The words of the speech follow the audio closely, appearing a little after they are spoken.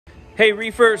Hey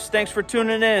Reefers, thanks for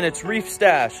tuning in. It's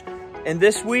Reefstache. And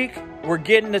this week, we're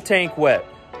getting the tank wet.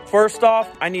 First off,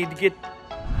 I need to get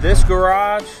this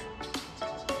garage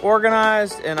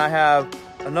organized, and I have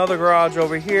another garage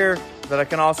over here that I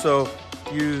can also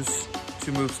use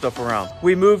to move stuff around.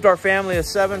 We moved our family of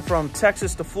 7 from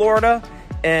Texas to Florida,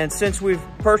 and since we've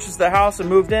purchased the house and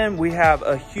moved in, we have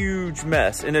a huge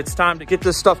mess, and it's time to get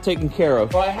this stuff taken care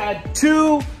of. So I had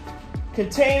 2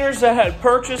 containers that I had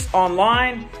purchased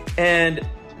online, and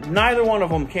neither one of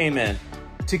them came in.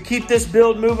 To keep this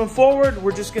build moving forward,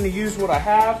 we're just gonna use what I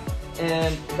have,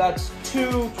 and that's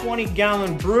 2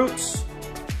 20-gallon brutes.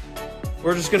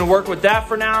 We're just gonna work with that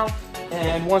for now,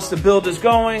 and once the build is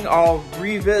going, I'll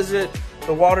revisit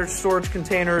the water storage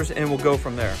containers and we'll go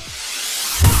from there.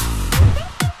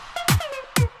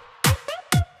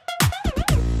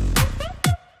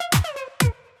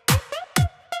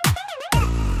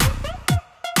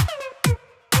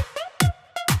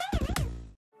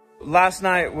 Last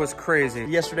night was crazy.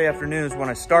 Yesterday afternoon is when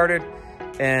I started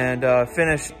and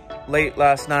finished late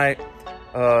last night.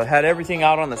 Had everything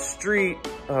out on the street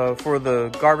for the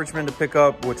garbage men to pick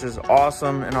up, which is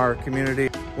awesome in our community.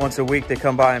 Once a week they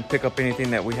come by and pick up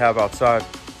anything that we have outside.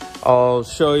 I'll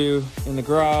show you in the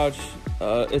garage.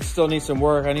 It still needs some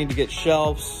work. I need to get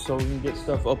shelves so we can get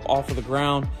stuff up off of the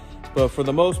ground. But for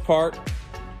the most part,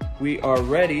 we are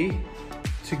ready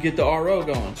to get the RO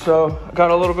going. So I got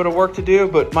a little bit of work to do,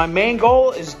 but my main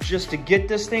goal is just to get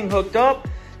this thing hooked up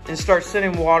and start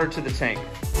sending water to the tank.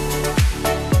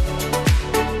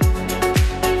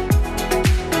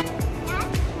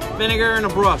 Vinegar and a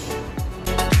brush.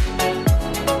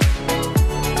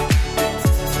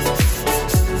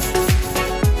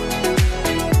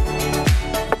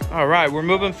 All right, we're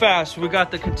moving fast. We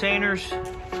got the containers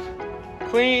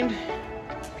cleaned,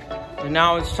 and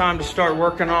now it's time to start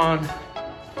working on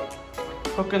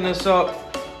hooking this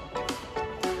up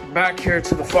back here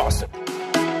to the faucet.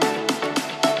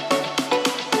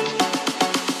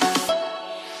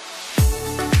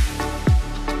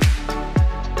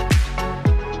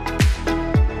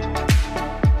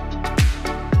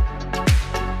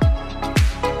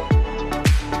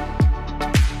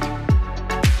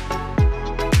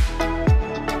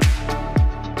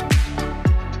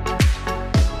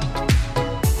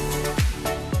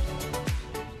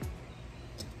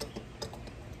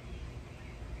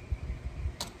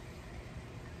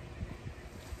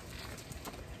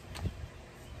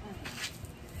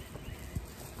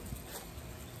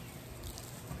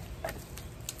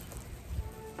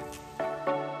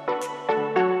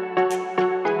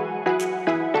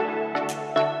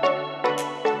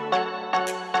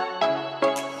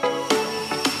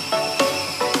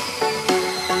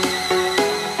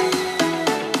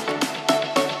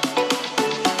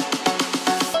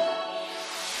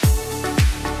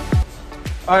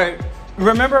 All right,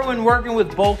 remember when working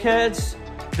with bulkheads,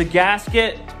 the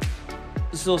gasket,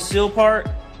 this little seal part,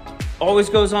 always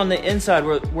goes on the inside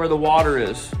where the water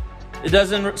is. It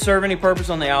doesn't serve any purpose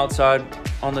on the outside,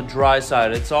 on the dry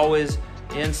side. It's always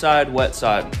inside, wet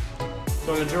side.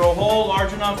 So I'm gonna drill a hole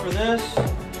large enough for this.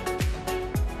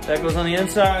 That goes on the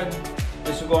inside.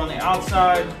 This will go on the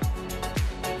outside,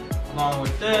 along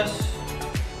with this,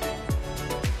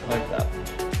 like that.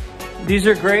 These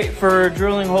are great for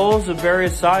drilling holes of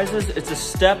various sizes. It's a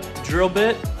step drill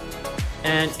bit,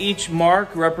 and each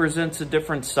mark represents a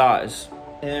different size.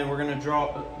 And we're gonna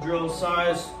drill a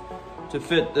size to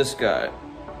fit this guy.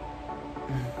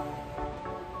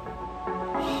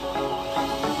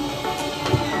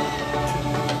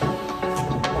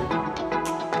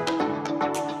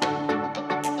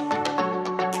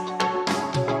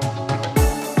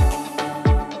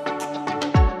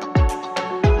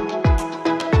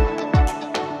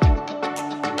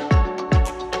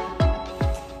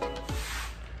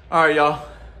 All right, y'all,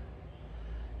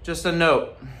 just a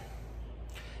note.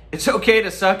 It's okay to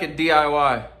suck at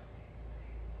DIY.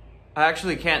 I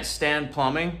actually can't stand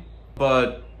plumbing,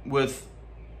 but with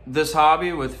this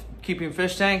hobby, with keeping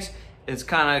fish tanks, it's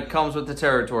kind of comes with the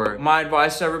territory. My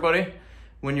advice to everybody,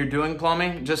 when you're doing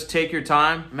plumbing, just take your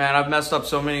time. Man, I've messed up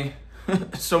so many,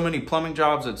 so many plumbing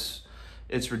jobs,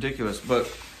 it's ridiculous. But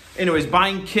anyways,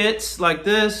 buying kits like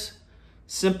this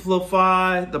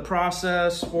simplify the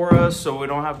process for us so we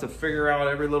don't have to figure out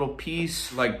every little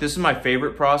piece. Like, this is my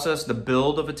favorite process, the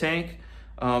build of a tank.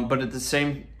 But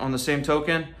on the same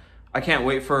token, I can't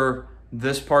wait for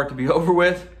this part to be over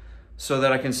with so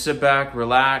that I can sit back,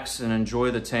 relax, and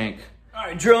enjoy the tank. All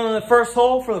right, drilling the first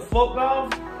hole for the float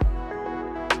valve.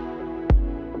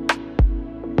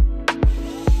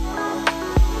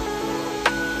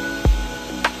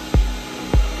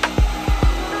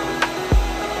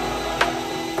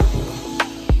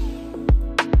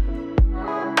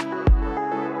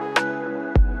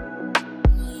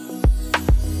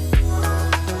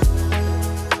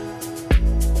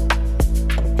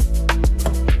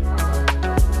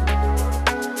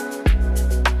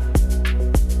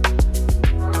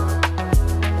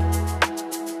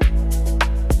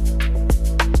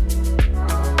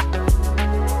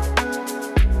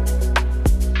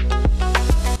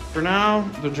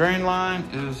 the drain line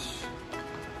is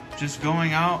just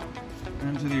going out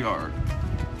into the yard.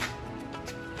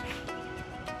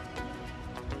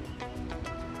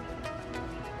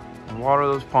 And water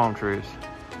those palm trees.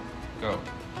 Go.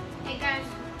 Hey guys.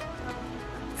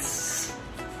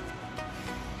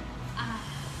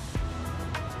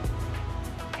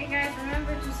 Hey guys,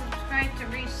 remember to subscribe to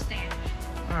Reefstache.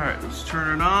 Alright, let's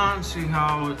turn it on, see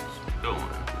how it's going.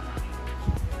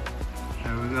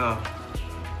 There we go.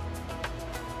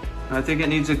 I think it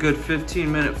needs a good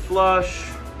 15-minute flush.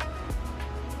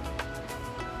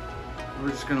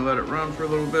 We're just gonna let it run for a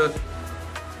little bit.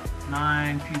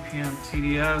 9 ppm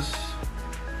TDS.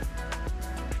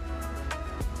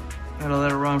 Gotta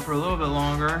let it run for a little bit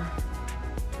longer.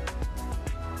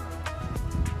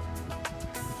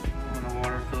 When the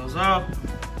water fills up,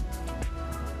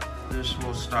 this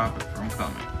will stop it from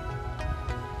coming.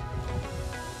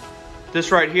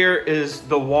 This right here is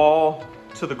the wall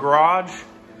to the garage,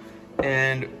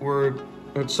 and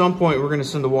at some point we're gonna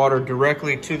send the water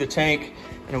directly to the tank,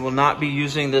 and it will not be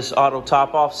using this auto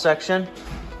top off section.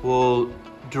 We'll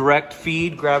direct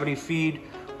feed, gravity feed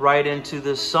right into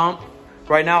this sump.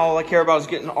 Right now all I care about is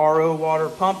getting RO water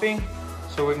pumping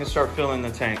so we can start filling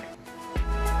the tank.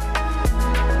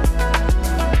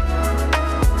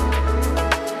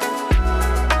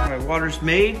 All right, water's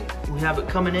made. We have it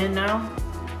coming in now,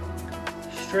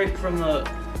 straight from the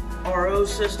RO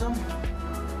system.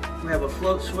 We have a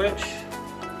float switch,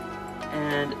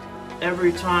 and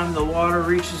every time the water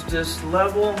reaches this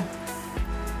level,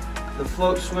 the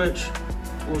float switch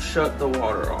will shut the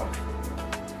water off.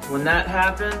 When that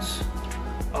happens,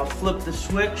 I'll flip the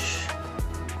switch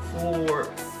for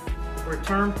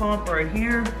return pump right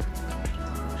here,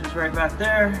 which is right back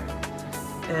there,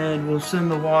 and we'll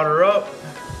send the water up,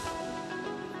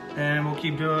 and we'll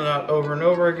keep doing that over and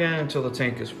over again until the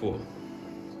tank is full.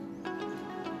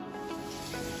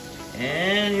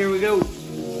 And here we go.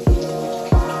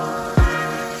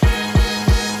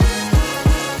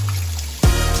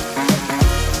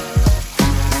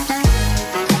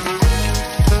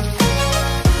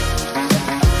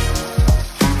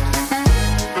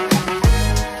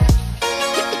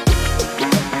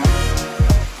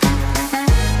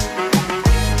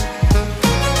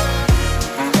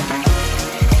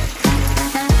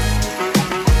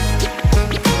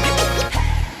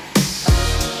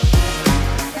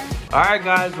 All right,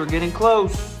 guys, we're getting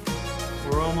close.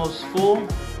 We're almost full on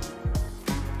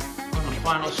the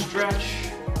final stretch.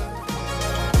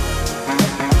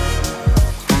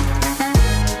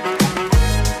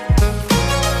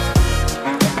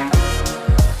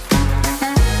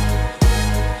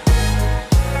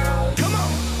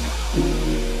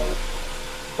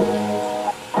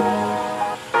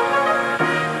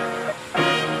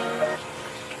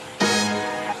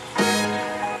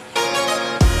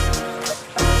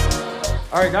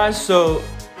 All right, guys, so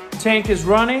tank is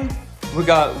running. We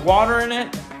got water in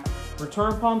it,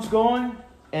 return pump's going,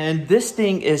 and this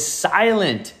thing is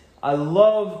silent. I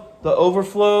love the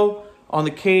overflow on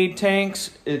the CADE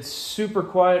tanks. It's super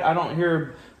quiet. I don't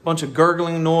hear a bunch of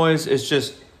gurgling noise. It's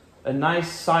just a nice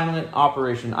silent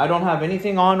operation. I don't have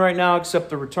anything on right now except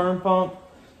the return pump,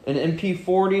 an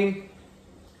MP40,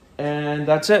 and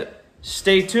that's it.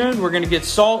 Stay tuned. We're gonna get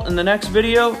salt in the next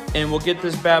video, and we'll get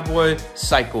this bad boy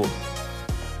cycled.